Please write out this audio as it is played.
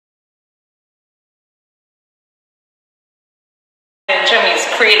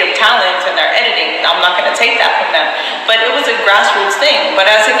creative talent and their editing. I'm not going to take that from them. But it was a grassroots thing. But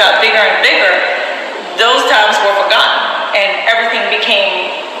as it got bigger and bigger, those times were forgotten. And everything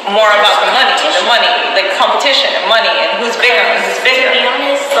became more about the competition and money and who's bigger and who's bigger. To be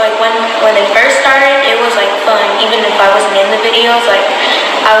honest, like when they first started, it was like fun. Even if I wasn't in the videos, like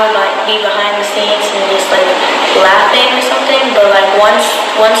I would like be behind the scenes and just like laughing or something. But like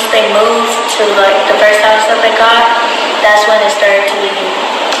once they moved to like the first house that they got, that's when it started to be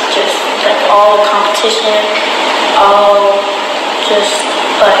just like all competition, all just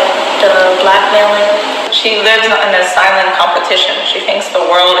like the blackmailing. She lives in a silent competition. She thinks the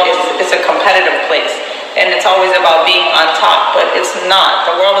world is a competitive place. And it's always about being on top, but it's not.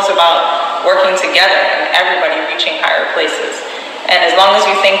 The world is about working together and everybody reaching higher places. And as long as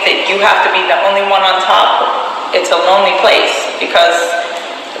you think that you have to be the only one on top, it's a lonely place. Because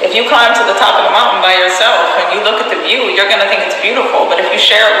if you climb to the top of the mountain by yourself and you look at the view, you're going to think it's beautiful. But if you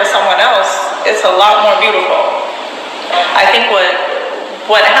share it with someone else, it's a lot more beautiful. I think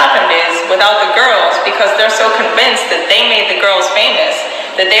what happened is, without the girls, because they're so convinced that they made the girls famous,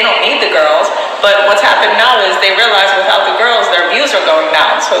 that they don't need the girls, but what's happened now is they realize without the girls, their views are going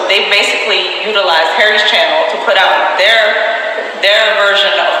down. So they basically utilized Harry's channel to put out their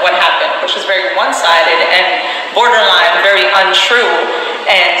version of what happened, which is very one-sided and borderline very untrue,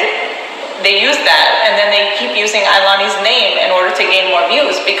 and they use that, and then they keep using iLani's name in order to gain more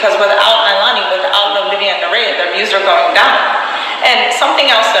views, because without iLani, without Olivia and Nerea, their views are going down. And something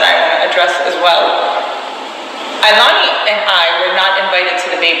else that I want to address as well. iLani and I were not invited to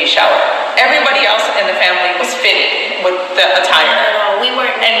the baby shower. Everybody else in the family was fitted with the attire. We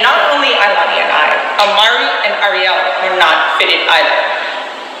weren't. And not only iLani and I, Amari and Ariel were not fitted either.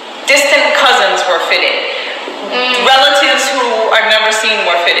 Distant cousins were fitted. Relatives who are never seen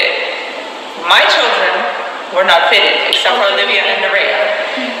were fitted. My children were not fitted, except for Olivia and Nerea.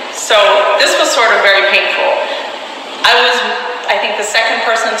 So this was sort of very painful. I think the second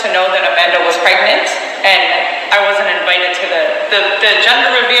person to know that Amanda was pregnant, and I wasn't invited to the gender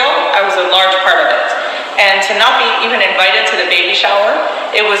reveal. I was a large part of it. And to not be even invited to the baby shower,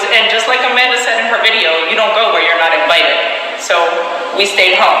 and just like Amanda said in her video, you don't go where you're not invited. So we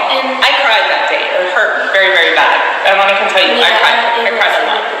stayed home. And I cried that day. It hurt very, very bad. I can tell you, I cried. I cried a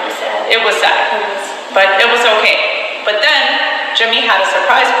lot. It was sad. But it was okay. But then Jimmy had a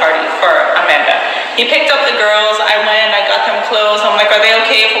surprise party for Amanda. He picked up the girls. I went, I got them clothes. I'm like, are they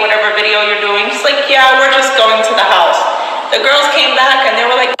okay for whatever video you're doing? He's like, yeah, we're just going to the house. The girls came back and they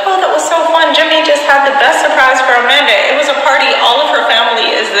were like, oh, that was so fun. Jimmy just had the best surprise for Amanda. It was a party. All of her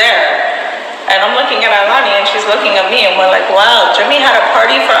family is there. And I'm looking at iLani and she's looking at me and we're like, wow, Jimmy had a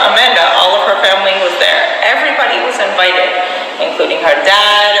party for Amanda. All of her family was there. Everybody was invited, including her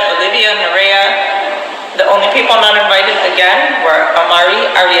dad, Olivia, Nerea. The only people not invited again were Amari,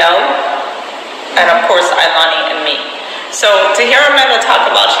 Ariel, and of course iLani and me. So to hear Amanda talk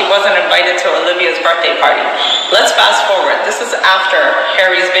about she wasn't invited to Olivia's birthday party, let's fast forward. This is after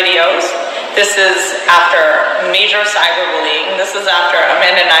Harry's videos. This is after major cyberbullying. This is after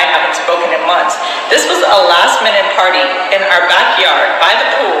Amanda and I haven't spoken in months. This was a last minute party in our backyard by the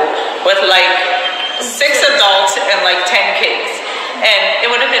pool with like 6 adults and like 10 kids. And it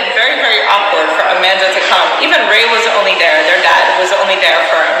would have been very, very awkward for Amanda to come. Even Ray was only there, their dad was only there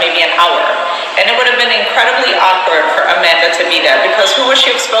for maybe an hour. And it would have been incredibly awkward for Amanda to be there, because who would she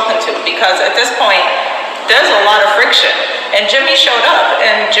have spoken to? Because at this point, there's a lot of friction. And Jimmy showed up,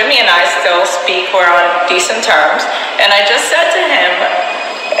 and Jimmy and I still speak, we're on decent terms. And I just said to him,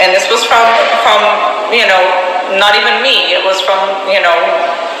 and this was from not even me, it was from,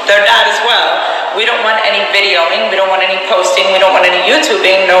 their dad as well. We don't want any videoing, we don't want any posting, we don't want any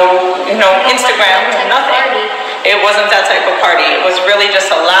YouTubing, no Instagram, nothing. It wasn't that type of party. It was really just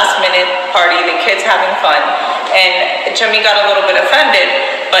a last minute party, the kids having fun. And Jimmy got a little bit offended,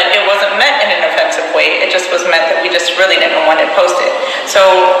 but it wasn't meant in an offensive way. It just was meant that we just really didn't want it posted. So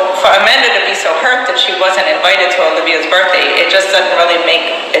for Amanda to be so hurt that she wasn't invited to Olivia's birthday, it just didn't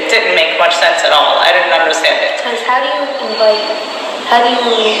make much sense at all. I didn't understand it. Because how do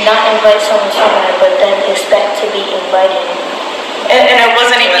you not invite someone somewhere but then expect to be invited? And it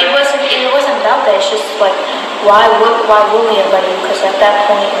wasn't even. It wasn't about that. It's just like, why would we invite you? Because at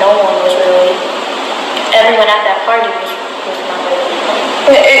that point, no one was really. Everyone at that party was not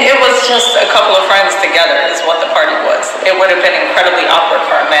really. It was just a couple of friends together, is what the party was. It would have been incredibly awkward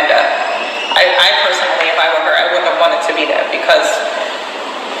for Amanda. I personally, if I were her, I wouldn't have wanted to be there, because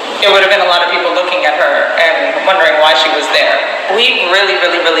it would have been a lot of people looking at her and wondering why she was there. We really,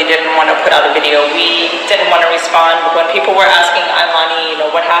 really, really didn't want to put out a video. We didn't want to respond. When people were asking iLani,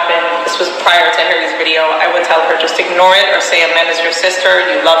 what happened, this was prior to Harry's video, I would tell her just ignore it or say Amanda's your sister,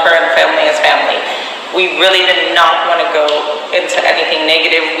 you love her, and family is family. We really did not want to go into anything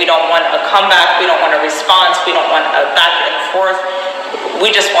negative. We don't want a comeback. We don't want a response. We don't want a back and forth.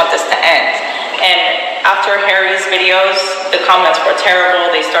 We just want this to end. And after Harry's videos, the comments were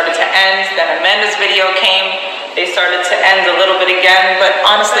terrible. They started to end. Then Amanda's video came. They started to end a little bit again. But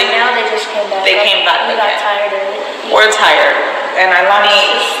honestly, but now they just came back. They came back again. We got tired of it. We're tired. And iLani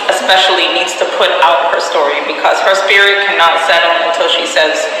especially needs to put out her story because her spirit cannot settle until she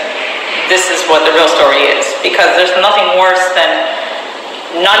says, this is what the real story is. Because there's nothing worse than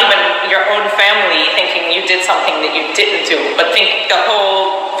not even your own family thinking you did something that you didn't do, but think the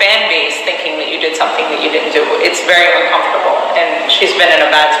whole fan base thinking that you did something that you didn't do. It's very uncomfortable, and she's been in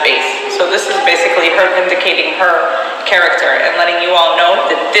a bad space. So this is basically her vindicating her character and letting you all know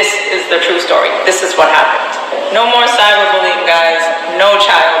that this is the true story. This is what happened. No more cyberbullying, guys. No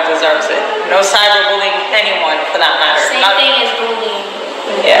child deserves it. No cyberbullying anyone, for that matter. Same thing as bullying.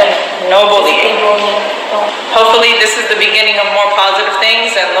 Yeah, no bullying. Hopefully this is the beginning of more positive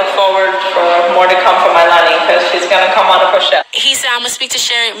things, and look forward for more to come from iLani because she's going to come on her show. He said, I'm going to speak to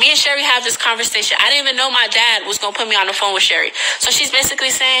Sherry. Me and Sherry have this conversation. I didn't even know my dad was going to put me on the phone with Sherry. So she's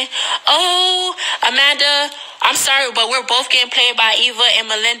basically saying, oh, Amanda, I'm sorry, but we're both getting played by Eva and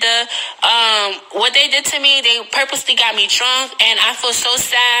Malinda. What they did to me, they purposely got me drunk, and I feel so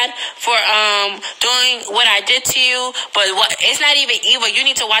sad for doing what I did to you. But it's not even Eva. You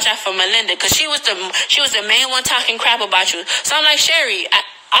need to watch out for Malinda because she was the main one talking crap about you. So I'm like, Sherry,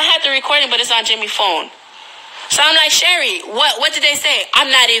 I had the recording, but it's on Jimmy's phone. So I'm like, Sherry, what did they say?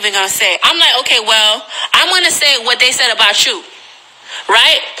 I'm not even gonna say. I'm like, okay, well, I'm gonna say what they said about you.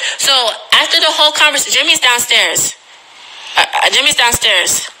 Right? So after the whole conversation, Jimmy's downstairs. Jimmy's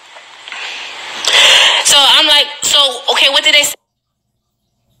downstairs. So I'm like, so, okay, what did they say?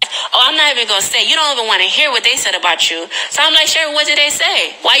 Oh, I'm not even going to say. You don't even want to hear what they said about you. So I'm like, Sherry, what did they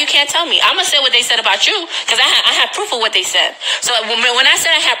say? Why you can't tell me? I'm going to say what they said about you because I had proof of what they said. So when I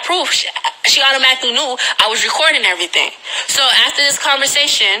said I had proof, she automatically knew I was recording everything. So after this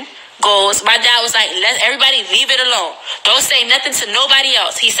conversation goes, my dad was like, let everybody leave it alone. Don't say nothing to nobody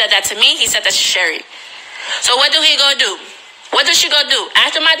else. He said that to me. He said that to Sherry. So what do he go do? What does she go do?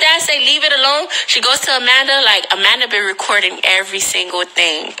 After my dad say leave it alone, she goes to Amanda like, Amanda been recording every single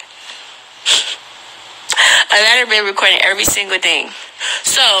thing. Amanda been recording every single thing.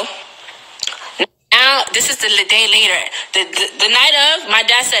 So now, this is the day later. The night of, my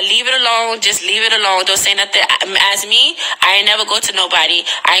dad said, leave it alone. Just leave it alone. Don't say nothing. As me, I ain't never go to nobody.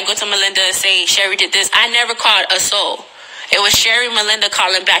 I ain't go to Malinda and say, Sherry did this. I never called a soul. It was Sherry, Malinda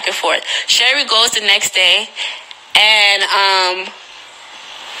calling back and forth. Sherry goes the next day, and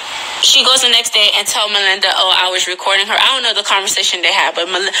she goes the next day and tell Malinda, oh, I was recording her. I don't know the conversation they had, but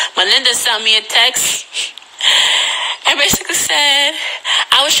Malinda sent me a text and basically said,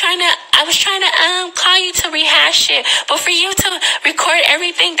 I was trying to call you to rehash it, but for you to record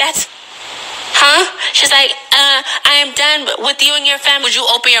everything, that's she's like, I am done with you and your family. Would you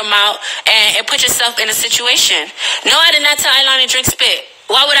open your mouth and put yourself in a situation? No, I did not tell iLani to drink spit.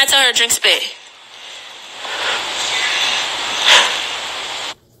 Why would I tell her to drink spit?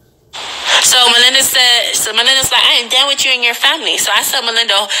 So Malinda's like, I am done with you and your family. So I said,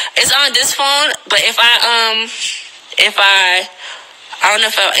 Malinda, it's on this phone, but I don't know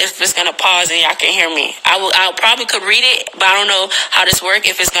if it's gonna pause and y'all can hear me. I probably could read it, but I don't know how this works,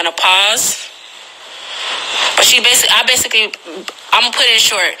 if it's gonna pause. But I'm gonna put it in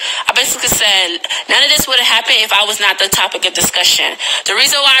short. I basically said, none of this would have happened if I was not the topic of discussion. The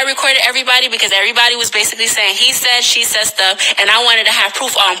reason why I recorded everybody, because everybody was basically saying he said, she said stuff, and I wanted to have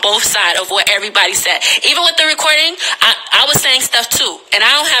proof on both sides of what everybody said. Even with the recording, I was saying stuff too, and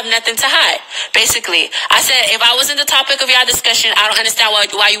I don't have nothing to hide. Basically, I said, if I was in the topic of y'all discussion, I don't understand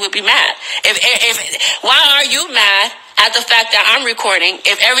why you would be mad. Why are you mad at the fact that I'm recording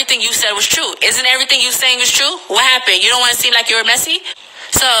if everything you said was true? Isn't everything you saying is true? What happened? You don't want to seem like you were messy?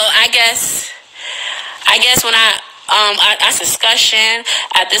 So I guess when that's discussion.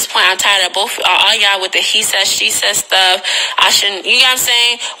 At this point, I'm tired of all y'all with the he says, she says stuff. I shouldn't, you know what I'm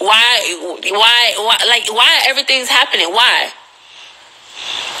saying? Why everything's happening? Why?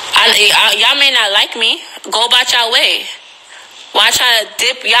 Y'all may not like me. Go about y'all way. Why try to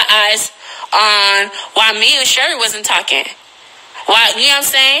dip your eyes on why me and Sherry wasn't talking? Why, you know what I'm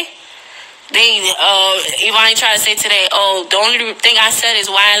saying? iLani tried to say today, the only thing I said is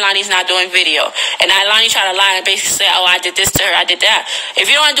why iLani's not doing video. And iLani tried to lie and basically say, I did this to her, I did that. If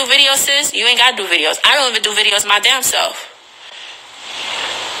you don't want to do videos, sis, you ain't got to do videos. I don't even do videos my damn self.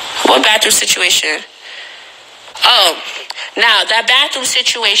 What bathroom situation? Now, that bathroom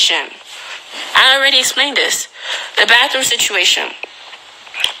situation. I already explained this. The bathroom situation.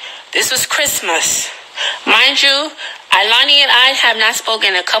 This was Christmas. Mind you, iLani and I have not spoken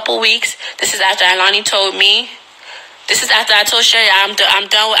in a couple weeks. This is after iLani told me. This is after I told Sherry I'm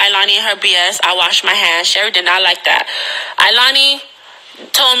done with iLani and her BS. I washed my hands. Sherry did not like that. iLani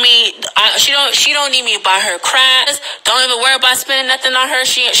told me she don't need me to buy her crafts. Don't even worry about spending nothing on her.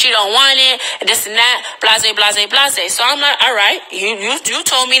 She don't want it. And this and that. Blase, blase, blase. So I'm like, all right. You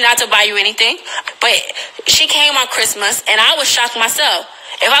told me not to buy you anything. But she came on Christmas, and I was shocked myself.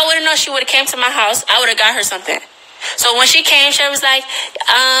 If I would have known she would have came to my house, I would have got her something. So when she came, she was like,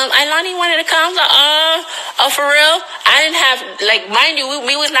 iLani wanted to come. I was like, oh, for real? I didn't have, like, mind you,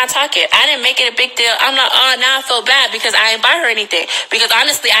 we was not talking. I didn't make it a big deal. I'm like, oh, now I feel bad because I didn't buy her anything. Because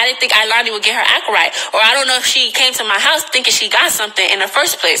honestly, I didn't think iLani would get her act right. Or I don't know if she came to my house thinking she got something in the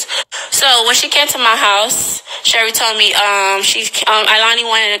first place. So when she came to my house, Sherry told me iLani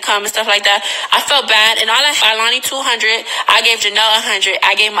wanted to come and stuff like that. I felt bad. And all iLani 200, I gave Janelle 100.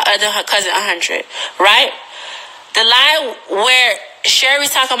 I gave my other cousin 100. Right? The lie where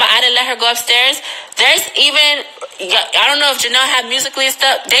Sherry's talking about I didn't let her go upstairs, there's even, I don't know if Janelle had musically and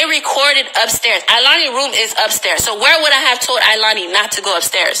stuff, they recorded upstairs. iLani's room is upstairs. So where would I have told iLani not to go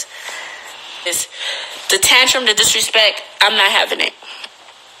upstairs? It's the tantrum, the disrespect, I'm not having it.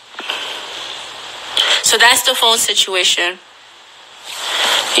 So that's the phone situation.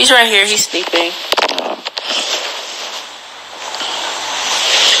 He's right here, he's sleeping.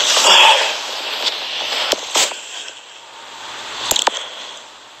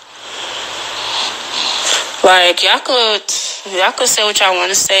 Like, y'all could say what y'all want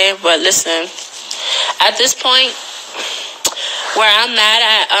to say, but listen, at this point, where I'm mad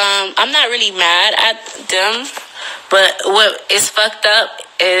at, I'm not really mad at them, but what is fucked up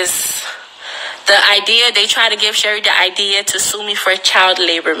is the idea, they try to give Sherry the idea to sue me for child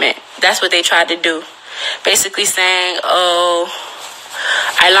laborment. That's what they tried to do. Basically saying, oh,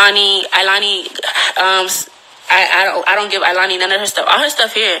 iLani, I don't give iLani none of her stuff. All her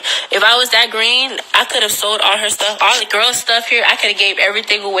stuff here. If I was that green, I could have sold all her stuff. All the girls' stuff here, I could have gave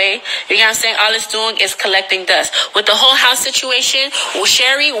everything away. You know what I'm saying? All it's doing is collecting dust. With the whole house situation, with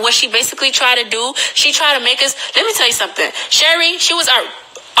Sherry, what she basically tried to do, she tried to make us, let me tell you something. Sherry, she was our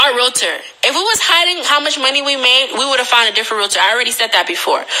realtor. If we was hiding how much money we made, we would have found a different realtor. I already said that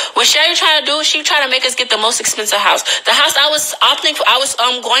before. What Sherry tried to do, she tried to make us get the most expensive house. The house I was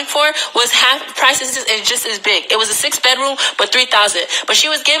going for was half prices and just as big. It was a 6-bedroom, but $3,000. But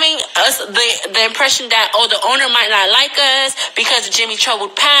she was giving us the impression that, oh, the owner might not like us because of Jimmy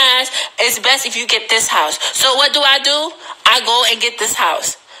troubled past. It's best if you get this house. So what do? I go and get this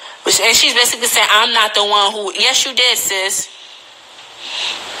house. And she's basically saying, I'm not the one who, yes, you did, sis.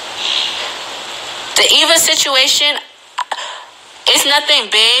 The Eva situation, it's nothing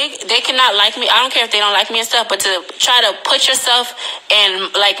big. They cannot like me. I don't care if they don't like me and stuff, but to try to put yourself in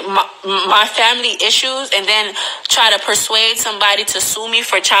like my family issues and then try to persuade somebody to sue me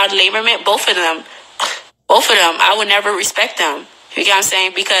for child laborment, both of them, I would never respect them. You get what I'm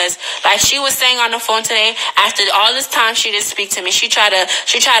saying? Because like she was saying on the phone today, after all this time she didn't speak to me. She tried to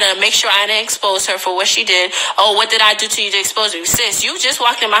make sure I didn't expose her for what she did. Oh, what did I do to you to expose you? Sis, you just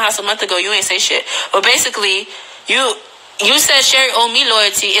walked in my house a month ago. You ain't say shit. But basically, you said Sherry owed me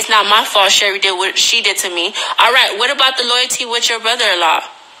loyalty. It's not my fault Sherry did what she did to me. All right, what about the loyalty with your brother-in-law?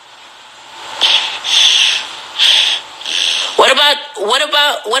 What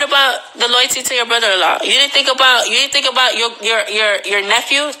about the loyalty to your brother-in-law? You didn't think about your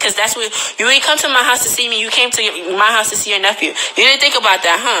nephew, because that's what you didn't come to my house to see me. You came to my house to see your nephew. You didn't think about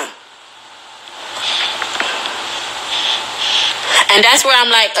that, huh? And that's where I'm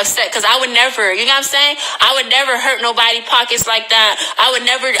like upset, because I would never, you know what I'm saying? I would never hurt nobody's pockets like that. I would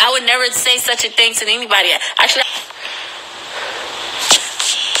never say such a thing to anybody. Actually,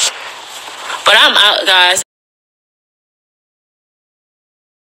 but I'm out, guys.